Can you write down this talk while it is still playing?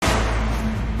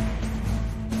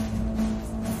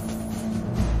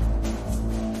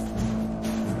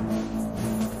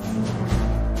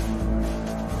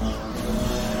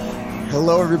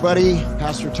Hello, everybody.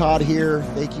 Pastor Todd here.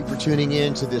 Thank you for tuning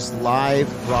in to this live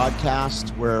broadcast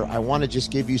where I want to just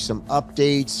give you some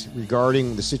updates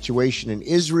regarding the situation in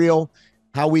Israel,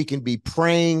 how we can be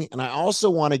praying. And I also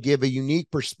want to give a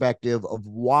unique perspective of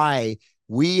why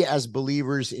we as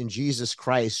believers in Jesus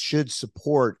Christ should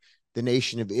support the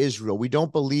nation of Israel. We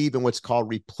don't believe in what's called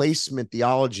replacement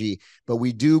theology, but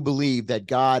we do believe that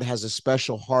God has a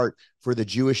special heart for the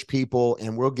Jewish people.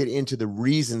 And we'll get into the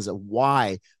reasons of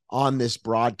why on this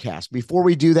broadcast. Before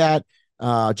we do that,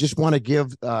 just want to give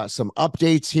some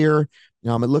updates here. It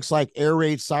looks like air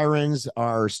raid sirens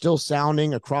are still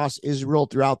sounding across Israel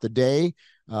throughout the day.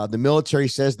 The military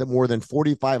says that more than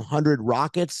 4,500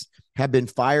 rockets have been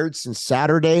fired since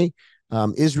Saturday.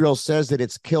 Israel says that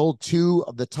it's killed 2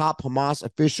 of the top Hamas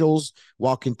officials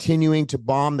while continuing to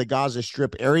bomb the Gaza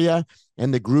Strip area,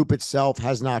 and the group itself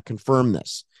has not confirmed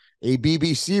this. A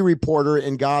BBC reporter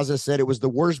in Gaza said it was the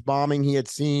worst bombing he had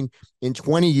seen in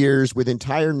 20 years, with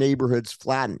entire neighborhoods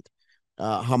flattened.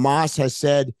 Hamas has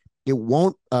said it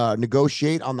won't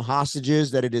negotiate on the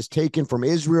hostages that it has taken from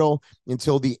Israel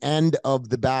until the end of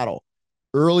the battle.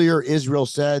 Earlier, Israel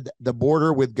said the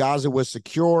border with Gaza was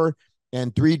secure,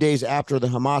 and 3 days after the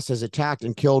Hamas has attacked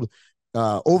and killed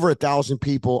over 1,000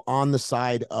 people on the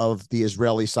side of the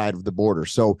Israeli side of the border.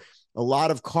 So a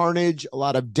lot of carnage, a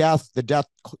lot of death. The death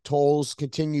tolls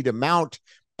continue to mount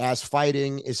as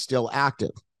fighting is still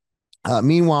active.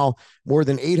 Meanwhile, more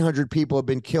than 800 people have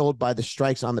been killed by the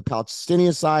strikes on the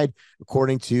Palestinian side,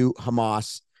 according to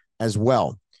Hamas as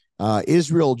well.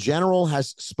 Israel general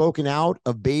has spoken out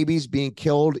of babies being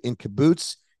killed in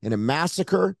kibbutz in a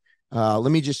massacre.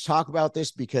 Let me just talk about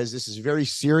this because this is very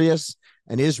serious.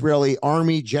 An Israeli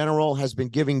army general has been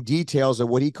giving details of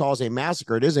what he calls a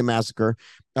massacre. It is a massacre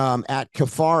at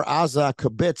Kfar Aza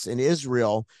kibbutz in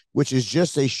Israel, which is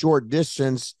just a short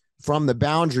distance from the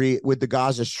boundary with the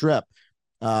Gaza Strip.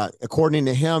 According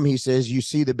to him, he says, you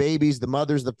see the babies, the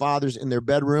mothers, the fathers in their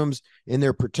bedrooms, in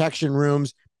their protection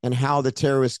rooms, and how the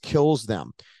terrorist kills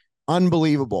them.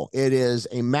 Unbelievable. It is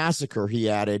a massacre, he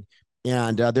added.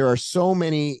 And there are so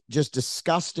many just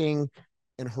disgusting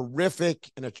and horrific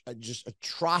and just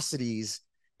atrocities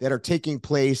that are taking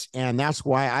place. And that's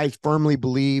why I firmly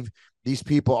believe these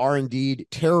people are indeed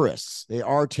terrorists. They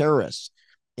are terrorists.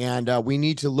 And we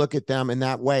need to look at them in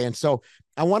that way. And so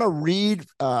I want to read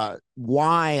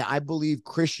why I believe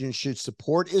Christians should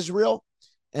support Israel.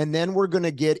 And then we're going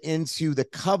to get into the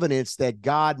covenants that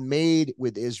God made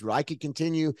with Israel. I could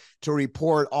continue to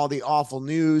report all the awful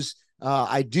news.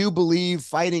 I do believe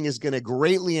fighting is going to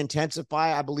greatly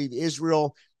intensify. I believe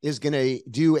Israel is going to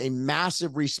do a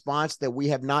massive response that we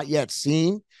have not yet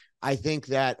seen. I think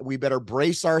that we better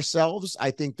brace ourselves. I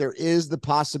think there is the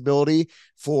possibility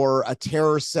for a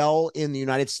terror cell in the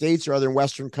United States or other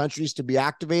Western countries to be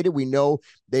activated. We know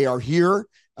they are here.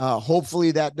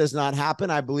 Hopefully that does not happen.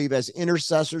 I believe as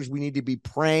intercessors, we need to be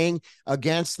praying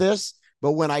against this.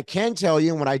 But what I can tell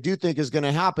you, and what I do think is going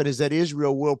to happen, is that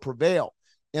Israel will prevail.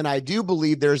 And I do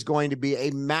believe there's going to be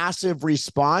a massive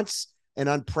response, an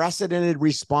unprecedented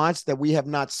response that we have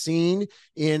not seen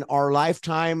in our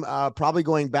lifetime, probably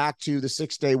going back to the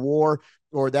 6-Day War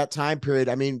or that time period.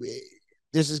 I mean,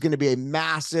 this is going to be a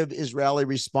massive Israeli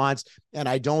response, and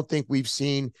I don't think we've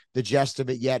seen the gist of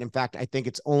it yet. In fact, I think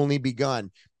it's only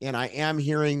begun. And I am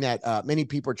hearing that many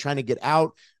people are trying to get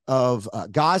out of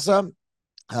Gaza.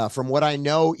 From what I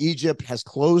know, Egypt has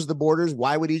closed the borders.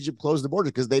 Why would Egypt close the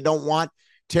borders? Because they don't want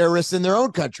terrorists in their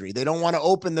own country. They don't want to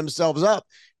open themselves up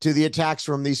to the attacks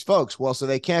from these folks. Well, so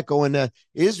they can't go into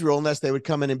Israel unless they would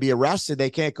come in and be arrested. They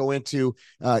can't go into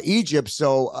Egypt.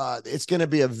 So it's going to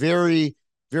be a very,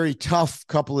 very tough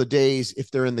couple of days if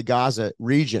they're in the Gaza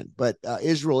region. But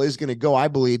Israel is going to go, I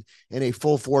believe, in a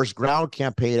full force ground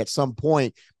campaign at some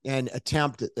point and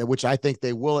attempt, which I think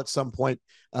they will at some point,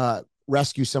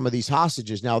 rescue some of these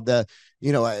hostages. Now,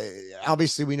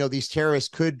 obviously we know these terrorists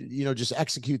could, just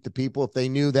execute the people if they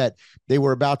knew that they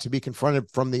were about to be confronted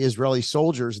from the Israeli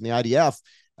soldiers and the IDF.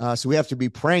 So we have to be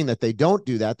praying that they don't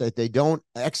do that they don't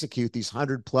execute these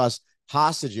 100+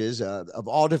 hostages of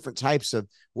all different types of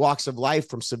walks of life,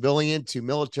 from civilian to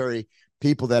military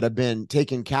people that have been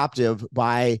taken captive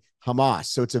by Hamas.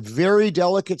 So it's a very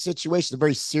delicate situation, a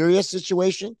very serious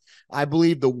situation. I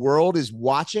believe the world is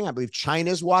watching. I believe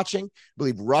China is watching. I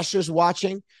believe Russia's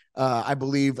watching. I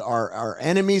believe our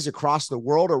enemies across the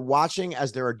world are watching,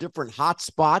 as there are different hot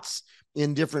spots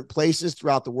in different places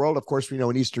throughout the world. Of course, we know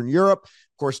in Eastern Europe,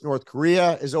 of course, North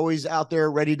Korea is always out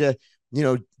there ready to,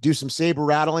 do some saber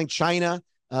rattling. China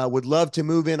would love to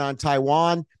move in on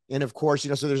Taiwan. And of course,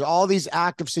 so there's all these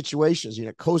active situations,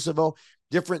 Kosovo,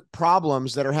 different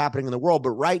problems that are happening in the world.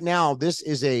 But right now, this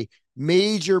is a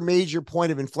major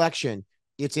point of inflection.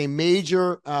 It's a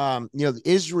major,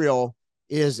 Israel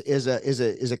is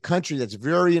a country that's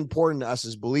very important to us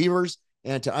as believers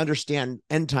and to understand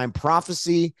end time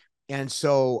prophecy. And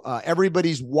so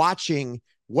everybody's watching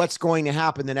what's going to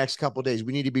happen the next couple of days.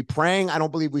 We need to be praying. I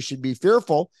don't believe we should be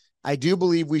fearful. I do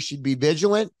believe we should be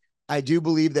vigilant. I do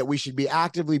believe that we should be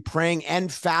actively praying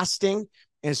and fasting.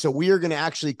 And so we are going to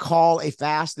actually call a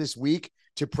fast this week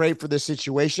to pray for this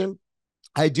situation.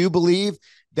 I do believe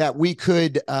that we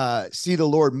could see the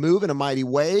Lord move in a mighty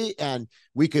way, and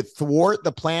we could thwart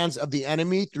the plans of the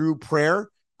enemy through prayer.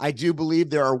 I do believe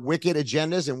there are wicked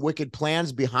agendas and wicked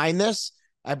plans behind this.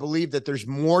 I believe that there's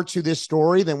more to this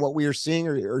story than what we are seeing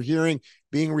or hearing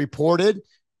being reported.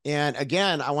 And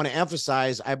again, I want to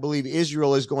emphasize, I believe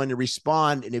Israel is going to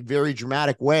respond in a very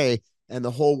dramatic way, and the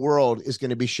whole world is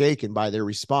going to be shaken by their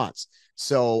response.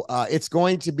 So it's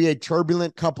going to be a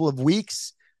turbulent couple of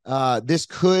weeks. This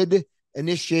could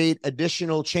initiate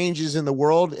additional changes in the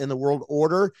world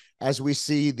order, as we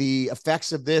see the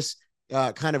effects of this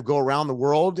kind of go around the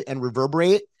world and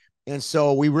reverberate. And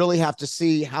so we really have to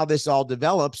see how this all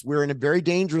develops. We're in a very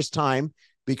dangerous time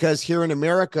because here in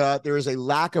America, there is a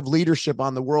lack of leadership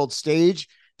on the world stage.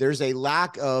 There's a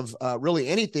lack of really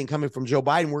anything coming from Joe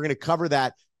Biden. We're going to cover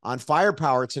that on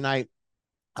Firepower tonight,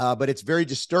 but it's very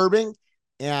disturbing.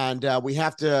 And we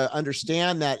have to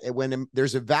understand that when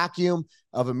there's a vacuum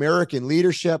of American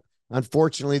leadership,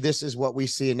 unfortunately, this is what we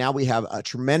see. And now we have a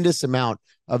tremendous amount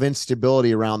of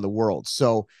instability around the world.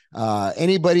 So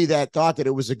anybody that thought that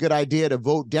it was a good idea to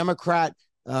vote Democrat,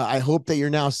 I hope that you're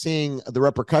now seeing the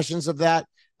repercussions of that.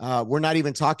 We're not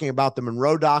even talking about the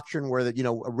Monroe Doctrine, where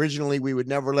originally we would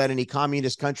never let any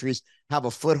communist countries have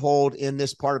a foothold in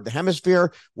this part of the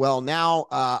hemisphere. Well, now,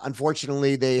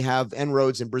 unfortunately, they have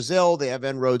inroads in Brazil. They have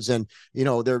inroads in,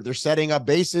 they're setting up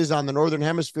bases on the northern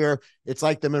hemisphere. It's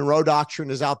like the Monroe Doctrine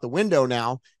is out the window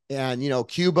now. And,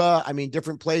 Cuba,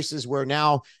 different places where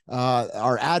now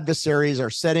our adversaries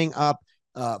are setting up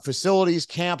facilities,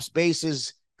 camps,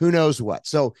 bases, who knows what.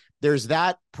 So there's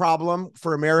that problem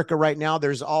for America right now.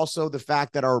 There's also the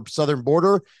fact that our southern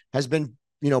border has been,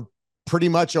 pretty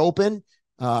much open.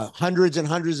 Hundreds and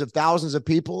hundreds of thousands of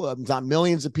people, not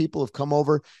millions of people have come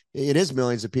over. It is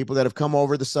millions of people that have come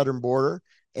over the southern border.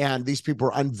 And these people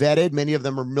are unvetted. Many of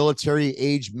them are military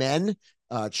age men,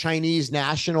 Chinese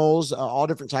nationals, all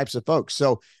different types of folks.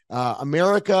 So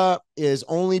America is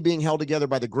only being held together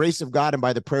by the grace of God and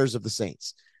by the prayers of the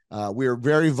saints. We are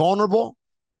very vulnerable.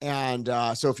 And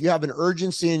so if you have an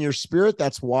urgency in your spirit,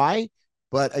 that's why.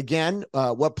 But again,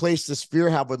 what place does fear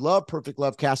have with love? Perfect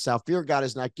love casts out fear. God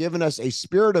has not given us a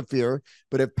spirit of fear,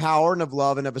 but of power and of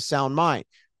love and of a sound mind.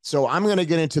 So I'm going to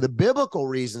get into the biblical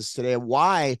reasons today of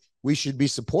why we should be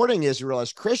supporting Israel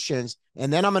as Christians.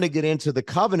 And then I'm going to get into the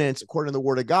covenants according to the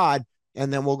word of God.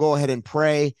 And then we'll go ahead and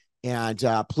pray. And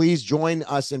please join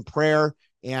us in prayer.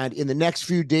 And in the next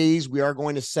few days, we are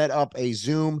going to set up a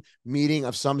Zoom meeting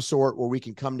of some sort where we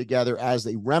can come together as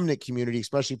a remnant community,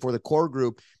 especially for the core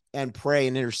group, and pray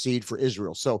and intercede for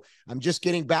Israel. So I'm just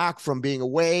getting back from being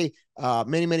away,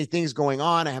 many things going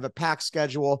on. I have a packed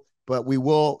schedule, but we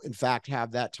will, in fact,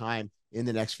 have that time in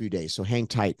the next few days. So hang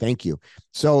tight. Thank you.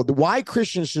 So why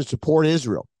Christians should support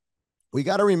Israel. We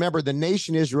got to remember the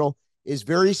nation Israel is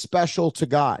very special to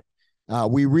God.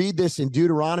 We read this in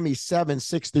Deuteronomy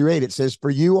 7:6-8. It says, "For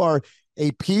you are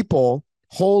a people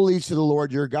holy to the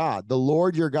Lord your God. The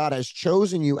Lord your God has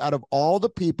chosen you out of all the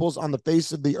peoples on the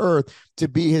face of the earth to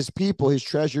be his people, his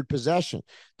treasured possession.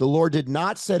 The Lord did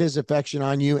not set his affection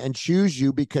on you and choose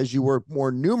you because you were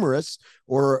more numerous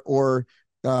or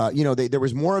there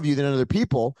was more of you than other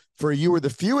people, for you were the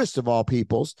fewest of all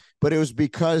peoples, but it was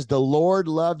because the Lord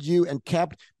loved you and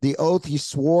kept the oath he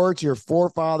swore to your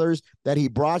forefathers, that he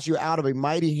brought you out of a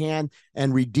mighty hand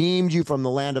and redeemed you from the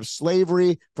land of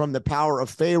slavery, from the power of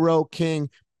Pharaoh, king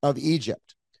of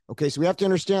Egypt." Okay, so we have to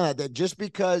understand that just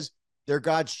because they're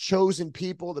God's chosen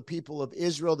people, the people of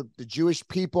Israel, the Jewish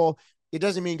people, it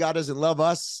doesn't mean God doesn't love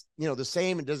us, the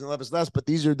same, and doesn't love us less, but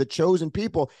these are the chosen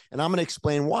people, and I'm going to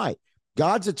explain why.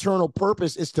 God's eternal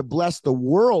purpose is to bless the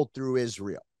world through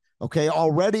Israel. Okay,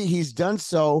 already he's done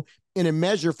so in a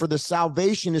measure, for the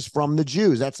salvation is from the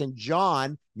Jews. That's in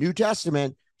John, New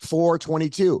Testament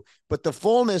 4:22. But the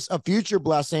fullness of future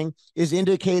blessing is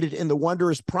indicated in the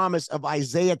wondrous promise of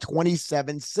Isaiah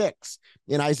 27:6.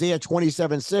 In Isaiah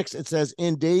 27:6, it says,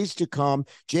 "In days to come,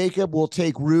 Jacob will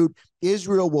take root,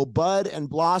 Israel will bud and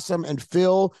blossom and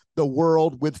fill the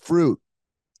world with fruit."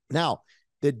 Now,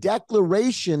 the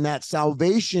declaration that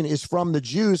salvation is from the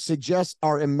Jews suggests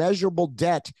our immeasurable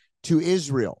debt to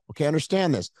Israel. Okay,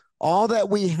 understand this. All that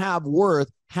we have worth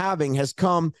having has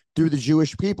come through the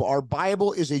Jewish people. Our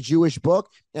Bible is a Jewish book,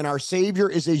 and our Savior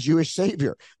is a Jewish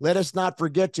Savior. Let us not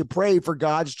forget to pray for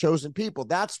God's chosen people.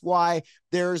 That's why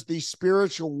there's the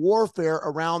spiritual warfare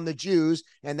around the Jews,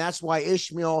 and that's why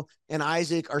Ishmael and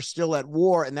Isaac are still at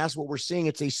war, and that's what we're seeing.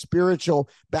 It's a spiritual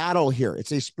battle here.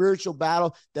 It's a spiritual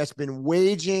battle that's been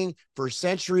waging for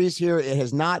centuries here. It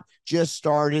has not just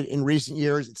started in recent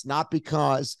years. It's not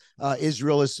because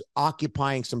Israel is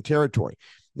occupying some territory.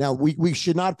 Now, we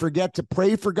should not forget to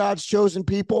pray for God's chosen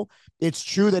people. It's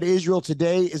true that Israel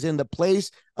today is in the place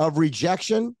of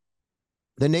rejection.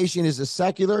 The nation is a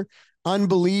secular,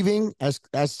 unbelieving as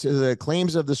to the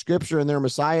claims of the scripture and their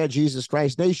Messiah, Jesus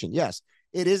Christ nation. Yes,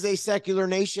 it is a secular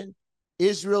nation.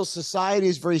 Israel's society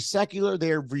is very secular. They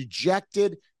have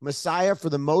rejected Messiah for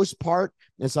the most part.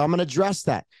 And so I'm going to address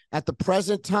that. At the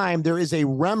present time, there is a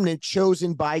remnant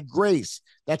chosen by grace.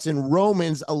 That's in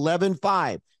Romans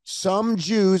 11:5. Some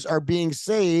Jews are being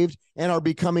saved and are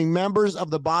becoming members of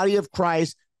the body of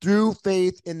Christ through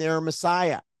faith in their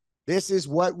Messiah. This is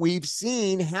what we've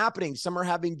seen happening. Some are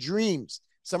having dreams.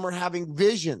 Some are having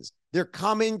visions. They're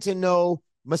coming to know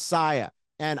Messiah.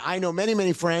 And I know many,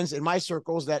 many friends in my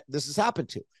circles that this has happened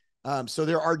to. So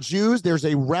there are Jews. There's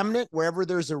a remnant. Wherever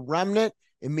there's a remnant,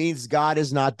 it means God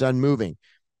is not done moving.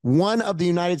 One of the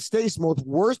United States' most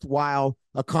worthwhile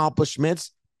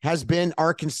accomplishments has been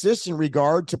our consistent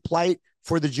regard to plight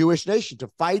for the Jewish nation, to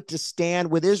fight to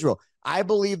stand with Israel. I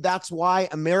believe that's why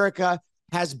America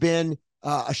has been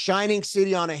a shining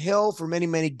city on a hill for many,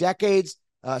 many decades,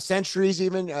 centuries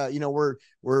even.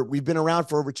 We've been around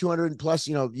for over 200 plus,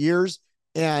 years.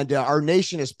 And our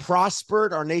nation has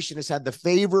prospered. Our nation has had the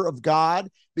favor of God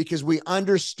because we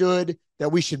understood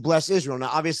that we should bless Israel. Now,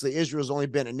 obviously, Israel's only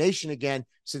been a nation again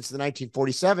since the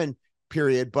 1947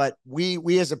 period, but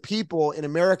we as a people in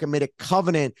America made a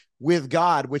covenant with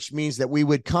God, which means that we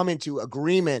would come into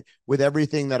agreement with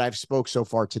everything that I've spoke so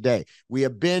far today. We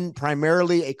have been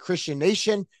primarily a Christian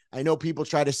nation. I know people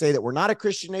try to say that we're not a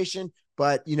Christian nation,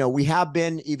 but we have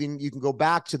been. Even you can go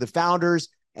back to the founders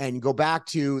and go back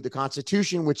to the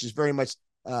Constitution, which is very much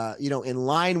in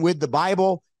line with the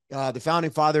Bible. The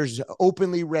founding fathers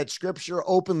openly read scripture,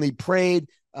 openly prayed.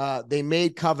 They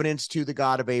made covenants to the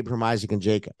God of Abraham, Isaac, and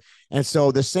Jacob. And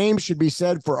so the same should be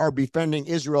said for our befriending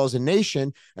Israel as a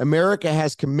nation. America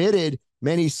has committed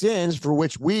many sins for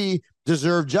which we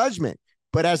deserve judgment.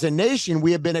 But as a nation,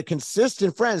 we have been a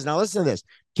consistent friend. Now listen to this,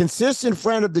 consistent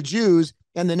friend of the Jews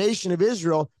and the nation of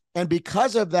Israel. And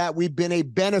because of that, we've been a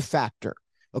benefactor.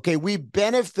 Okay, we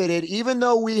benefited, even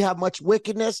though we have much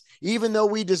wickedness, even though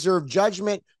we deserve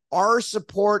judgment. Our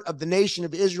support of the nation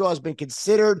of Israel has been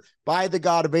considered by the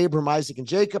God of Abraham, Isaac, and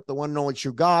Jacob, the one and only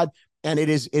true God, and it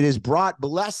is brought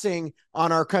blessing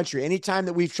on our country. Anytime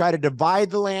that we've tried to divide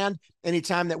the land,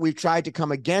 anytime that we've tried to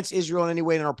come against Israel in any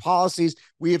way in our policies,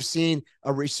 we have seen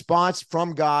a response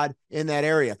from God in that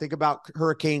area. Think about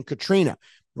Hurricane Katrina,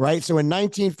 right? So in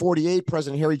 1948,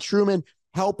 President Harry Truman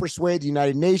helped persuade the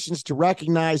United Nations to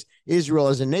recognize Israel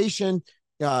as a nation.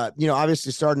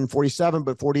 Obviously started in 47,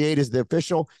 but 48 is the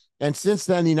official. And since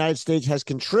then, the United States has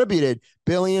contributed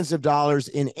billions of dollars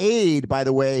in aid, by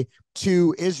the way,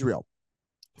 to Israel.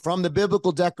 From the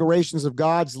biblical declarations of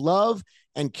God's love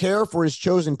and care for his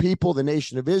chosen people, the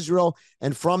nation of Israel,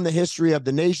 and from the history of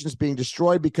the nations being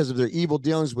destroyed because of their evil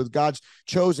dealings with God's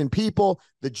chosen people,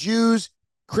 the Jews,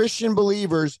 Christian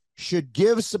believers should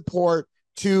give support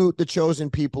to the chosen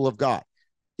people of God.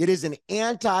 It is an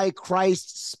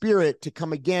anti-Christ spirit to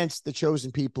come against the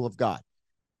chosen people of God.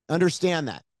 Understand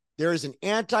that. There is an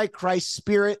anti-Christ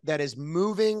spirit that is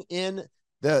moving in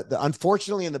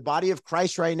unfortunately in the body of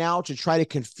Christ right now to try to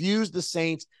confuse the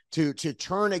saints, to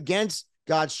turn against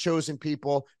God's chosen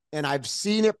people. And I've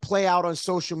seen it play out on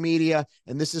social media,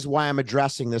 and this is why I'm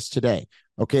addressing this today.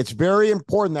 Okay, it's very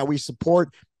important that we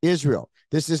support Israel.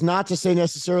 This is not to say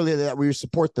necessarily that we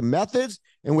support the methods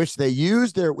in which they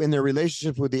use in their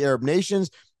relationships with the Arab nations.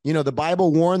 The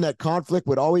Bible warned that conflict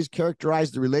would always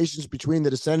characterize the relations between the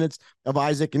descendants of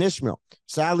Isaac and Ishmael.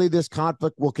 Sadly, this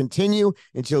conflict will continue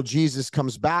until Jesus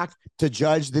comes back to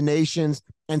judge the nations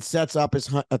and sets up his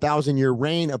 1,000-year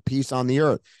reign of peace on the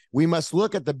earth. We must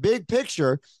look at the big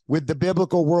picture with the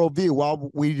biblical worldview.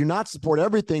 While we do not support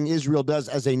everything Israel does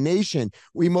as a nation,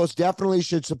 we most definitely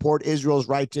should support Israel's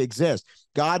right to exist.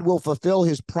 God will fulfill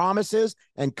his promises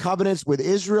and covenants with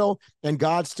Israel, and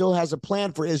God still has a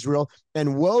plan for Israel.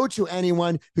 And woe to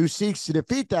anyone who seeks to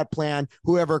defeat that plan.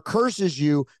 Whoever curses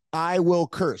you, I will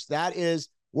curse. That is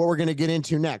what we're going to get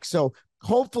into next. So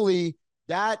hopefully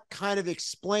that kind of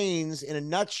explains in a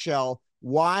nutshell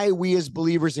why we as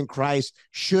believers in Christ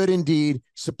should indeed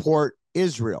support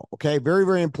Israel. Okay, very,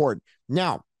 very important.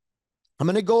 Now, I'm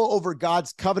going to go over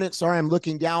God's covenant. Sorry, I'm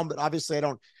looking down, but obviously I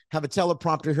don't have a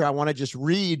teleprompter here. I want to just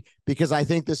read because I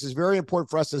think this is very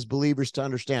important for us as believers to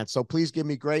understand. So please give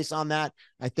me grace on that.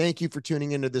 I thank you for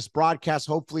tuning into this broadcast.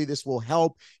 Hopefully this will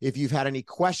help if you've had any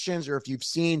questions or if you've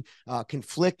seen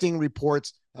conflicting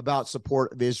reports about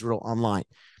support of Israel online.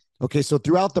 Okay, so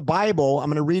throughout the Bible, I'm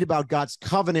going to read about God's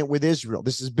covenant with Israel.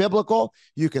 This is biblical.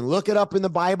 You can look it up in the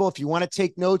Bible. If you want to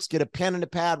take notes, get a pen and a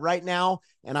pad right now,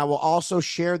 and I will also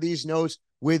share these notes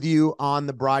with you on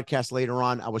the broadcast later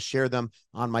on. I will share them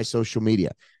on my social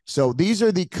media. So these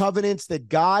are the covenants that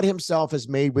God himself has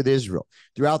made with Israel.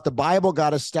 Throughout the Bible,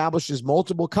 God establishes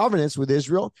multiple covenants with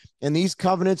Israel, and these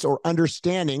covenants or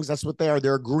understandings, that's what they are,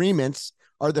 they're agreements,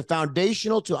 are the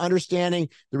foundational to understanding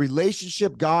the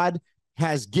relationship God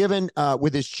has given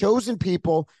with his chosen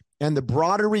people and the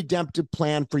broader redemptive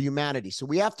plan for humanity. So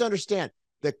we have to understand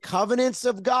the covenants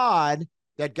of God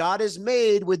that God has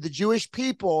made with the Jewish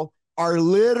people are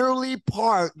literally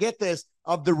part, get this,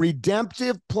 of the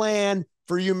redemptive plan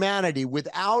for humanity.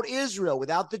 Without Israel,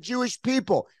 without the Jewish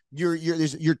people,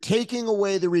 you're taking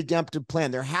away the redemptive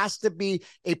plan. There has to be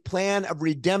a plan of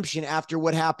redemption after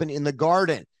what happened in the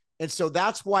garden. And so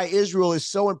that's why Israel is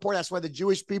so important. That's why the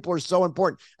Jewish people are so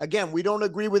important. Again, we don't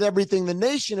agree with everything the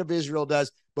nation of Israel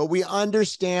does, but we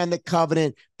understand the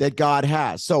covenant that God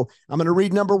has. So I'm going to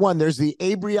read number one. There's the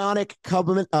Abrahamic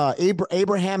covenant,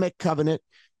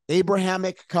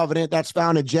 Abrahamic covenant that's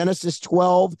found in Genesis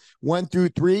 12, 1 through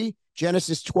 3,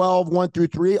 Genesis 12, 1 through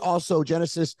 3, also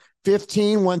Genesis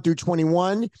 15, 1 through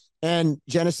 21, and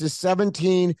Genesis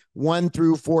 17, 1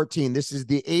 through 14. This is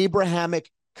the Abrahamic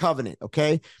covenant,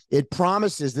 okay? It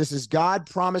promises, this is God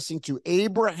promising to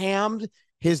Abraham,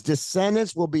 his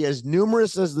descendants will be as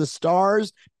numerous as the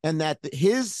stars, and that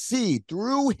his seed,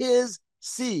 through his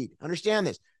seed, understand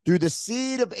this, through the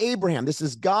seed of Abraham, this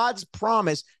is God's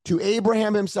promise to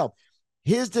Abraham himself,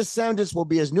 his descendants will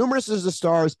be as numerous as the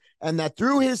stars, and that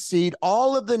through his seed,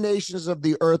 all of the nations of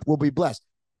the earth will be blessed.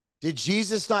 Did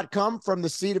Jesus not come from the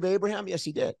seed of Abraham? Yes,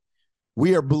 he did.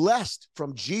 We are blessed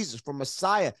from Jesus, from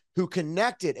Messiah, who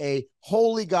connected a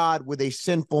holy God with a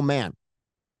sinful man.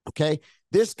 Okay,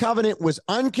 this covenant was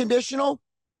unconditional,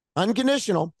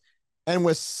 and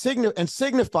was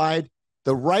signified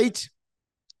the rite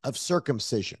of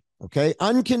circumcision. Okay,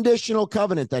 unconditional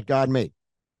covenant that God made.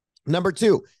 Number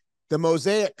two, the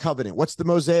Mosaic covenant. What's the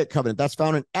Mosaic covenant? That's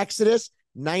found in Exodus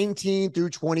 19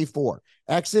 through 24.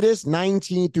 Exodus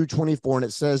 19 through 24, and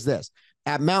it says this.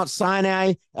 At Mount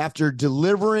Sinai, after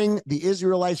delivering the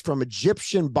Israelites from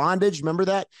Egyptian bondage, remember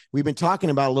that? We've been talking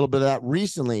about a little bit of that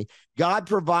recently. God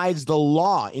provides the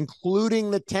law, including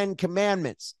the 10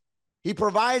 commandments. He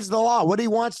provides the law, what he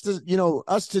wants to,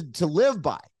 us to live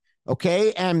by.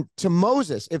 Okay. And to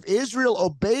Moses, if Israel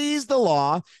obeys the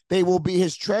law, they will be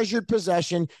his treasured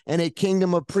possession and a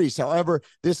kingdom of priests. However,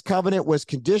 this covenant was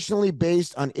conditionally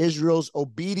based on Israel's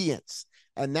obedience.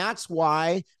 And that's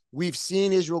why we've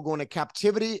seen Israel go into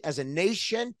captivity as a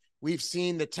nation. We've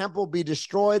seen the temple be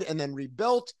destroyed and then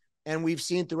rebuilt. And we've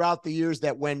seen throughout the years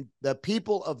that when the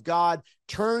people of God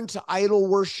turn to idol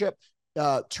worship,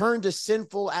 turn to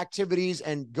sinful activities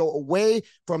and go away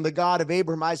from the God of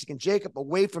Abraham, Isaac, and Jacob,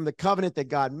 away from the covenant that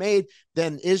God made,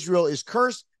 then Israel is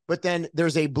cursed. But then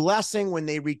there's a blessing when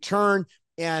they return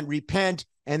and repent,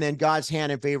 and then God's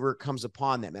hand and favor comes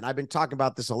upon them. And I've been talking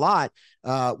about this a lot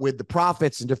with the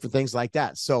prophets and different things like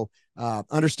that. So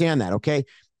understand that, okay?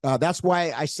 That's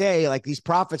why I say, like, these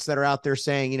prophets that are out there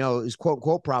saying, these quote,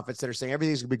 unquote prophets that are saying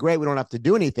everything's going to be great, we don't have to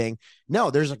do anything.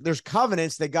 No, there's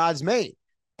covenants that God's made.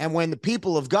 And when the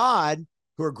people of God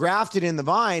who are grafted in the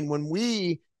vine, when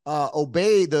we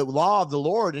obey the law of the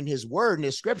Lord and his word and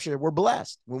his scripture, we're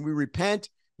blessed. When we repent,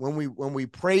 when we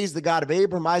praise the God of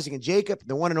Abraham, Isaac, and Jacob,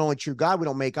 the one and only true God, we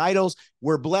don't make idols,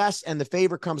 we're blessed, and the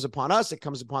favor comes upon us, it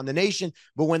comes upon the nation.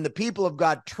 But when the people of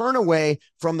God turn away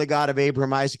from the God of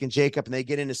Abraham, Isaac, and Jacob, and they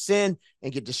get into sin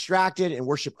and get distracted and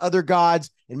worship other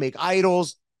gods and make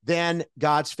idols, then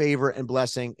God's favor and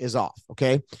blessing is off,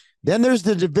 okay? Then there's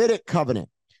the Davidic covenant.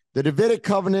 The Davidic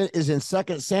covenant is in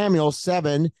 2 Samuel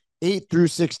 7, 8 through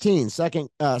 16, 2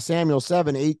 Samuel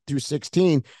 7, 8 through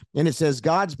 16. And it says,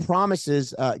 God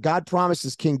promises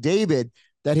King David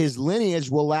that his lineage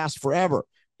will last forever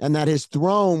and that his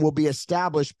throne will be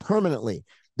established permanently.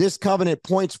 This covenant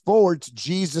points forward to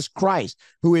Jesus Christ,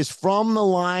 who is from the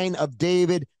line of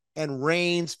David and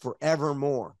reigns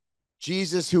forevermore.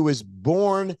 Jesus, who was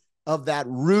born of that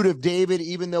root of David,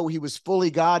 even though he was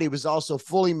fully God, he was also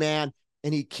fully man.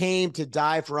 And he came to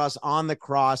die for us on the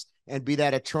cross and be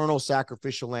that eternal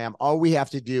sacrificial lamb. All we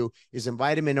have to do is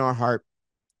invite him into our heart,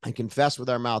 and confess with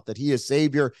our mouth that he is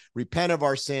Savior, repent of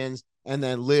our sins, and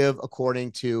then live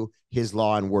according to his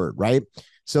law and word, right?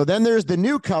 So then there's the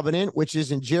new covenant, which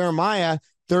is in Jeremiah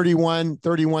 31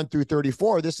 through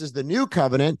 34. This is the new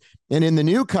covenant. And in the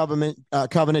new covenant,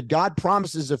 God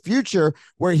promises a future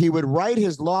where he would write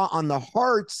his law on the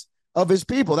hearts of his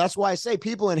people. That's why I say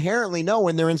people inherently know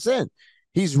when they're in sin.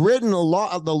 He's written the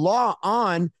law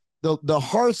on the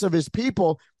hearts of his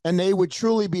people, and they would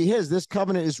truly be his. This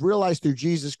covenant is realized through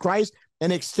Jesus Christ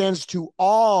and extends to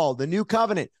all, the new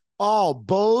covenant, all,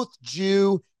 both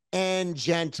Jew and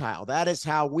Gentile. That is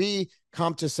how we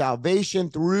come to salvation,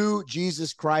 through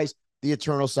Jesus Christ, the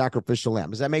eternal sacrificial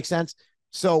lamb. Does that make sense?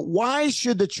 So why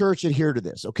should the church adhere to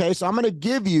this? Okay, so I'm going to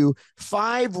give you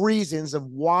 5 reasons of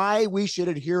why we should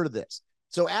adhere to this.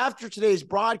 So after today's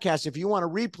broadcast, if you want to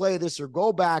replay this or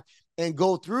go back and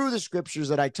go through the scriptures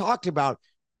that I talked about,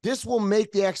 this will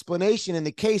make the explanation in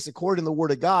the case, according to the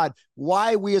word of God,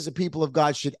 why we as a people of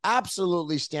God should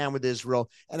absolutely stand with Israel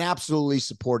and absolutely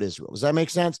support Israel. Does that make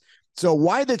sense? So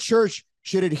why the church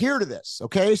should adhere to this?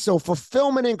 Okay, so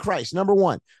fulfillment in Christ. Number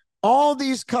 1, all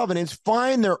these covenants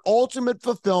find their ultimate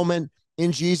fulfillment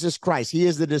in Jesus Christ. He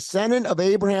is the descendant of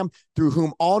Abraham through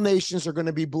whom all nations are going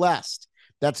to be blessed.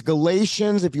 That's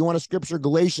Galatians, if you want a scripture,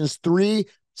 Galatians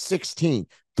 3:16.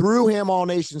 Through him, all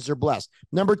nations are blessed.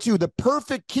 Number 2, the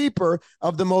perfect keeper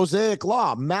of the Mosaic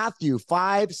law, Matthew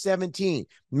 5:17.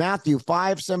 Matthew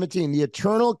 5:17, the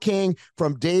eternal king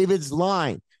from David's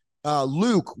line,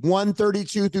 Luke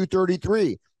 1:32 through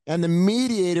 33, and the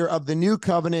mediator of the new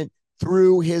covenant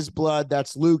through his blood.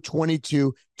 That's Luke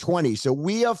 22:20. So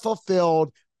we are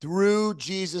fulfilled through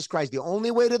Jesus Christ. The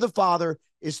only way to the Father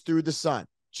is through the Son,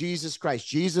 Jesus Christ.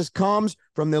 Jesus comes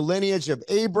from the lineage of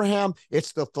Abraham.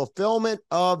 It's the fulfillment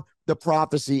of the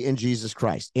prophecy in Jesus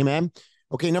Christ. Amen.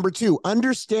 Okay, number 2,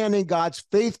 understanding God's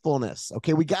faithfulness.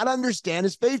 Okay, we got to understand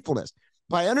his faithfulness.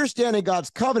 By understanding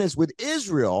God's covenants with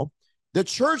Israel, the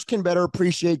church can better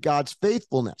appreciate God's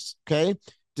faithfulness. Okay,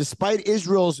 despite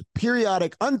Israel's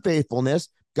periodic unfaithfulness,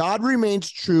 God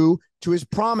remains true to his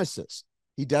promises.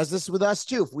 He does this with us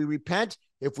too. If we repent,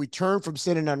 if we turn from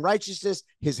sin and unrighteousness,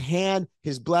 his hand,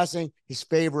 his blessing, his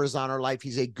favor is on our life.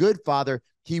 He's a good father.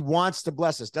 He wants to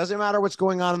bless us. Doesn't matter what's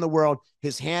going on in the world.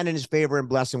 His hand and his favor and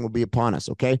blessing will be upon us.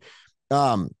 Okay.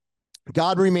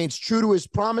 God remains true to his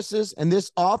promises, and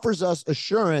this offers us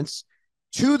assurance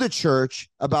to the church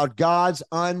about God's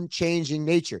unchanging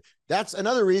nature. That's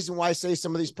another reason why I say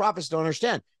some of these prophets don't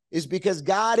understand, is because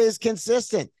God is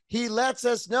consistent. He lets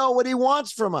us know what he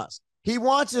wants from us. He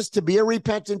wants us to be a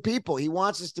repentant people. He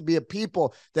wants us to be a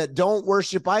people that don't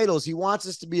worship idols. He wants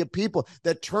us to be a people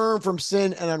that turn from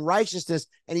sin and unrighteousness,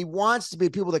 and he wants to be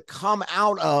people that come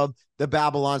out of the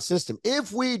Babylon system.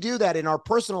 If we do that in our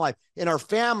personal life, in our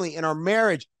family, in our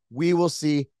marriage, we will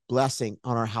see blessing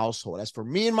on our household. As for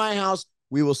me and my house,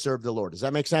 we will serve the Lord. Does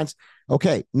that make sense?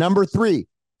 Okay, number 3,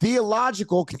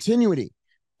 theological continuity.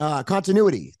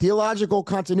 Theological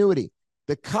continuity.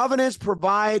 The covenants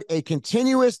provide a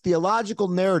continuous theological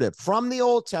narrative from the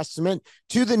Old Testament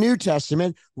to the New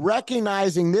Testament.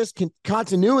 Recognizing this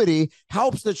continuity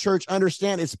helps the church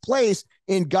understand its place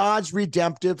in God's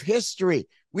redemptive history.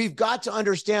 We've got to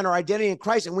understand our identity in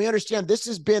Christ, and we understand this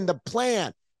has been the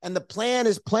plan, and the plan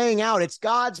is playing out. It's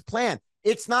God's plan.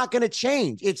 It's not going to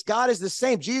change. God is the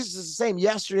same. Jesus is the same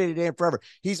yesterday, today, and forever.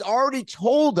 He's already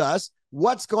told us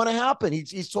what's going to happen.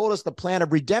 He's told us the plan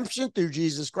of redemption through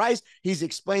Jesus Christ. He's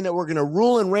explained that we're going to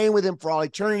rule and reign with him for all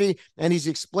eternity. And he's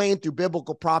explained through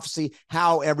biblical prophecy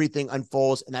how everything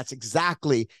unfolds. And that's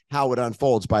exactly how it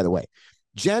unfolds, by the way.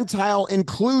 Gentile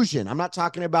inclusion. I'm not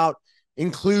talking about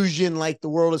inclusion like the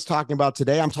world is talking about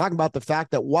today. I'm talking about the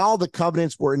fact that while the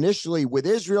covenants were initially with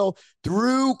Israel,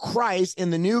 through Christ in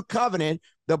the new covenant,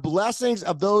 the blessings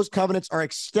of those covenants are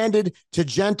extended to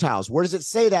Gentiles. Where does it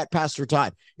say that, Pastor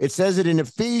Todd? It says it in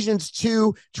Ephesians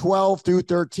 2:12 through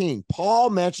 13. Paul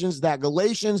mentions that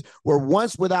Galatians were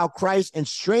once without Christ and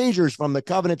strangers from the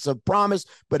covenants of promise,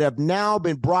 but have now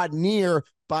been brought near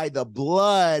by the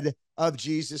blood of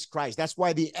Jesus Christ. That's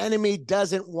why the enemy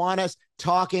doesn't want us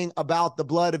talking about the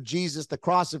blood of Jesus, the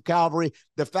cross of Calvary,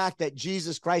 the fact that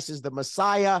Jesus Christ is the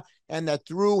Messiah, and that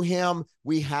through him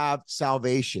we have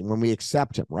salvation when we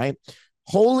accept him, right?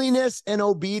 Holiness and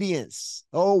obedience.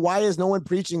 Oh, why is no one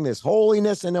preaching this?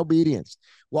 Holiness and obedience.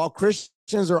 While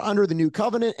Christians are under the new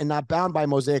covenant and not bound by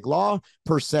Mosaic law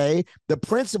per se, the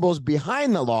principles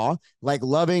behind the law, like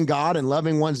loving God and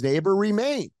loving one's neighbor,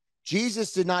 remain.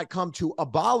 Jesus did not come to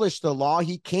abolish the law.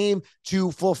 He came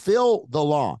to fulfill the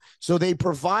law. So they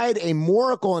provide a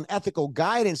moral and ethical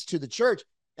guidance to the church.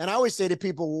 And I always say to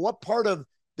people, well, what part of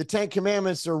the 10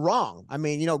 Commandments are wrong? I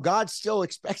mean, God still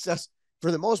expects us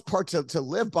for the most part, to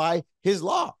live by his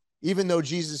law, even though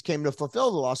Jesus came to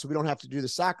fulfill the law, so we don't have to do the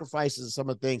sacrifices and some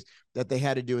of the things that they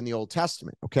had to do in the Old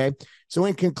Testament, okay? So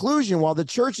in conclusion, while the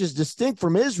church is distinct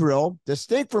from Israel,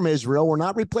 we're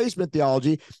not replacement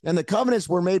theology, and the covenants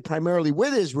were made primarily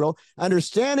with Israel,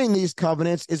 understanding these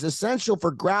covenants is essential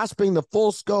for grasping the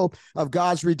full scope of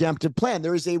God's redemptive plan.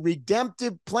 There is a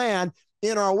redemptive plan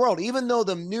in our world. Even though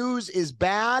the news is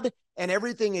bad and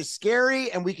everything is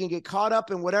scary and we can get caught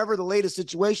up in whatever the latest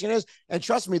situation is, and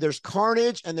trust me, there's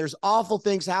carnage and there's awful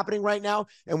things happening right now,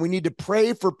 and we need to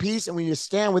pray for peace and we need to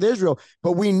stand with Israel.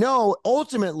 But we know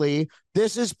ultimately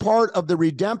this is part of the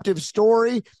redemptive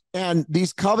story, and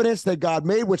these covenants that God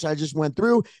made, which I just went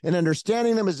through, and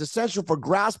understanding them is essential for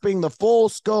grasping the full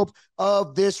scope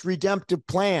of this redemptive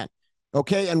plan.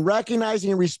 Okay, and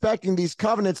recognizing and respecting these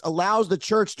covenants allows the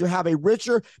church to have a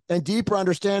richer and deeper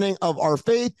understanding of our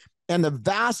faith and the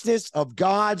vastness of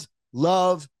God's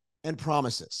love and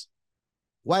promises.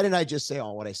 Why didn't I just say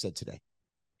all what I said today?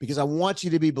 Because I want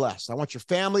you to be blessed. I want your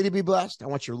family to be blessed. I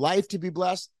want your life to be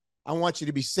blessed. I want you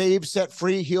to be saved, set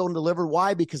free, healed, and delivered.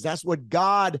 Why? Because that's what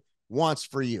God wants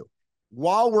for you.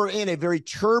 While we're in a very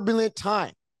turbulent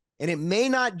time, and it may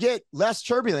not get less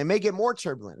turbulent, it may get more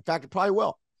turbulent. In fact, it probably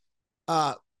will.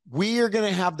 We are going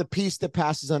to have the peace that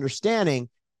passes understanding,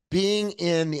 being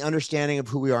in the understanding of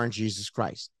who we are in Jesus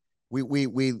Christ. We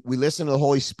listen to the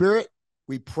Holy Spirit,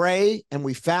 we pray and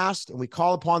we fast and we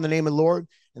call upon the name of the Lord.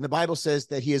 And the Bible says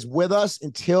that he is with us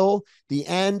until the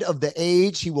end of the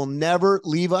age. He will never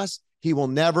leave us. He will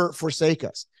never forsake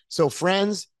us. So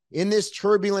friends, in this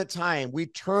turbulent time, we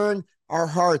turn our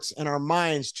hearts and our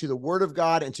minds to the word of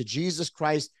God and to Jesus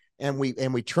Christ, and we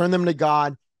turn them to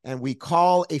God. And we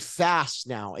call a fast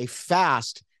now, a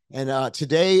fast. And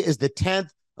today is the 10th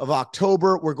of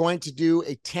October. We're going to do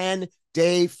a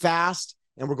 10-day fast,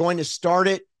 and we're going to start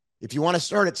it. If you want to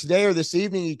start it today or this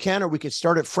evening, you can, or we could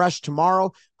start it fresh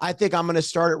tomorrow. I think I'm going to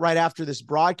start it right after this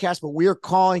broadcast, but we are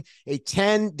calling a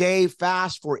 10-day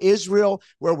fast for Israel,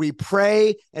 where we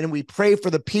pray, and we pray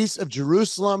for the peace of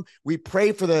Jerusalem. We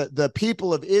pray for the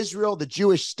people of Israel, the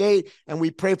Jewish state, and we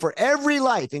pray for every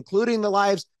life, including the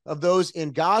lives of those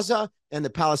in Gaza and the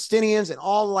Palestinians and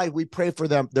all life. We pray for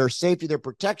them, their safety, their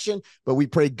protection, but we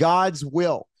pray God's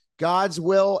will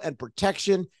and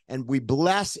protection, and we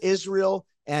bless Israel.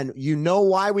 And you know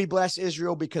why we bless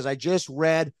Israel? Because I just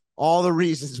read all the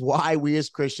reasons why we as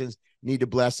Christians need to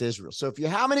bless Israel. So if you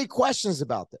have any questions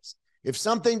about this, if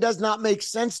something does not make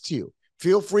sense to you,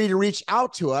 feel free to reach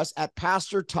out to us at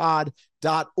pastortodd.org,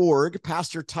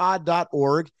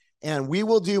 pastortodd.org, and we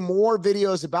will do more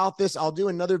videos about this. I'll do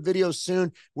another video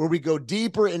soon where we go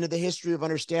deeper into the history of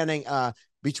understanding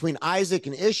between Isaac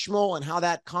and Ishmael and how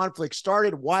that conflict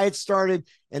started, why it started,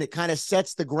 and it kind of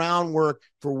sets the groundwork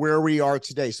for where we are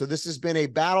today. So this has been a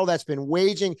battle that's been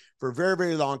waging for a very,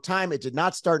 very long time. It did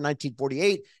not start in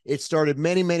 1948. It started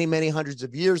many, many, many hundreds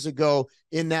of years ago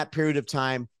in that period of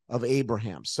time of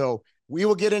Abraham. So we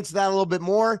will get into that a little bit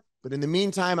more. But in the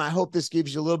meantime, I hope this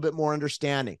gives you a little bit more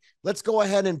understanding. Let's go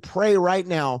ahead and pray right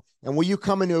now. And will you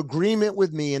come into agreement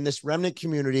with me in this remnant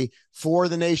community for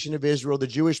the nation of Israel, the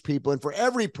Jewish people, and for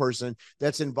every person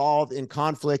that's involved in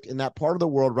conflict in that part of the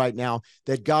world right now,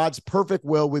 that God's perfect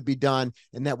will would be done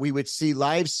and that we would see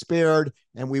lives spared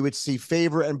and we would see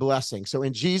favor and blessing. So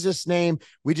in Jesus' name,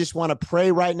 we just want to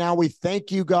pray right now. We thank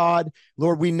you, God.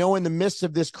 Lord, we know in the midst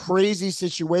of this crazy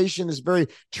situation, this very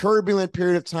turbulent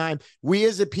period of time, we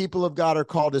as a people of God are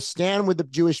called to stand with the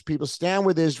Jewish people, stand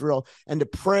with Israel, and to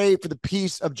pray for the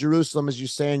peace of Jerusalem, as you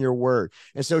say in your word.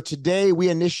 And so today we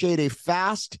initiate a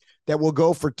fast that will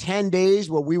go for 10 days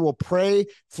where we will pray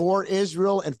for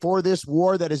Israel and for this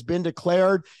war that has been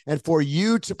declared and for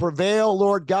you to prevail.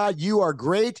 Lord God, you are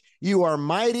great, you are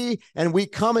mighty, and we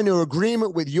come into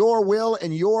agreement with your will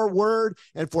and your word,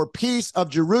 and for peace of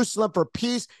Jerusalem, for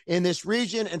peace in this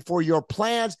region, and for your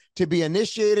plans to be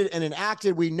initiated and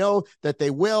enacted. We know that they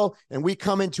will, and we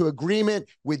come into agreement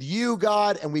with you,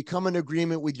 God, and we come into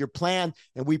agreement with your plan,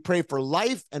 and we pray for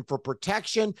life and for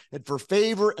protection and for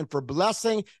favor and for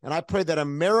blessing. And I pray that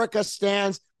America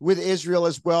stands with Israel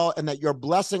as well, and that your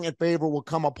blessing and favor will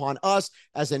come upon us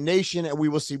as a nation, and we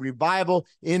will see revival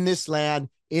in this land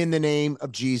in the name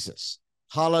of Jesus.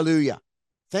 Hallelujah.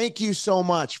 Thank you so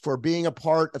much for being a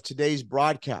part of today's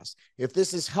broadcast. If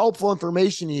this is helpful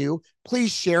information to you,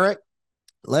 please share it.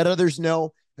 Let others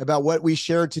know about what we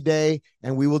shared today,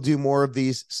 and we will do more of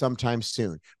these sometime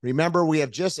soon. Remember, we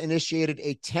have just initiated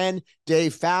a 10-day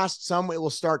fast. Some it will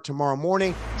start tomorrow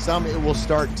morning, some it will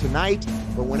start tonight,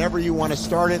 but whenever you want to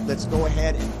start it, let's go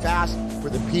ahead and fast for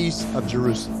the peace of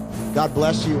Jerusalem. God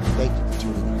bless you, and thank you for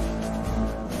tuning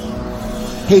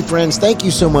in. Hey friends, thank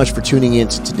you so much for tuning in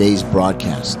to today's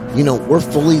broadcast. You know, we're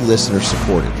fully listener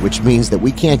supported, which means that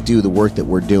we can't do the work that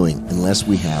we're doing unless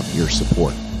we have your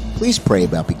support. Please pray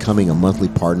about becoming a monthly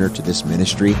partner to this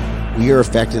ministry. We are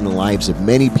affecting the lives of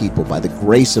many people by the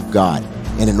grace of God.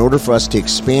 And in order for us to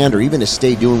expand or even to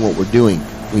stay doing what we're doing,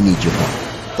 we need your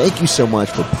help. Thank you so much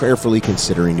for prayerfully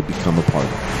considering to become a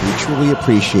partner. We truly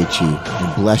appreciate you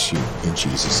and bless you in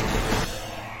Jesus' name.